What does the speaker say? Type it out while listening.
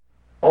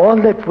All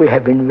that we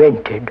have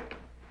invented,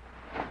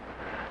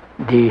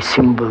 the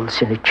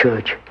symbols in a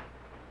church,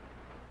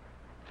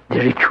 the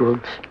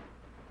rituals,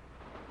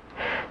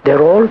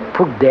 they're all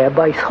put there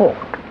by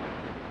thought.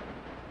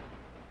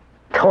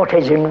 Thought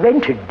has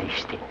invented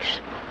these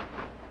things.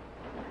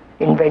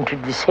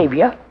 Invented the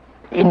Savior,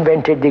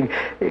 invented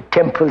the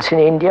temples in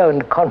India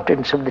and the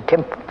contents of the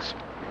temples.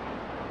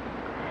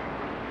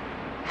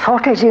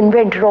 Thought has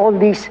invented all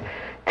these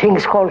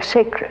things called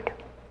sacred.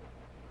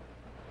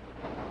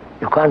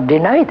 You can't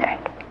deny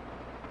that.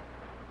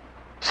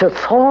 So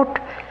thought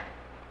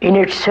in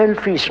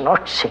itself is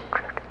not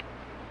sacred.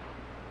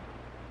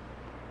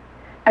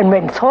 And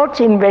when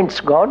thought invents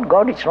God,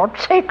 God is not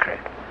sacred.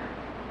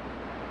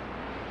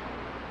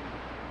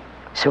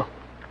 So,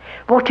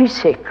 what is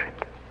sacred?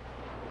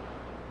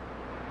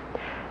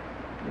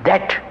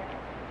 That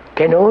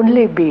can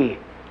only be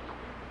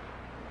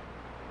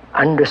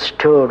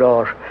understood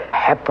or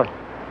happen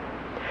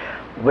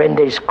when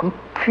there is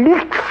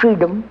complete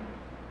freedom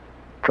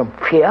from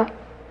fear,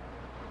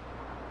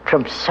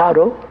 from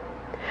sorrow,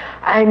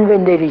 and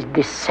when there is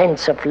this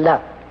sense of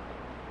love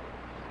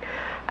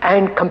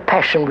and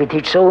compassion with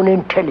its own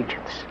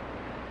intelligence.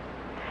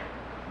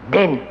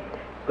 Then,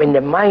 when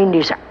the mind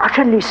is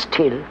utterly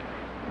still,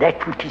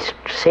 that which is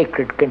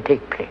sacred can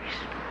take place.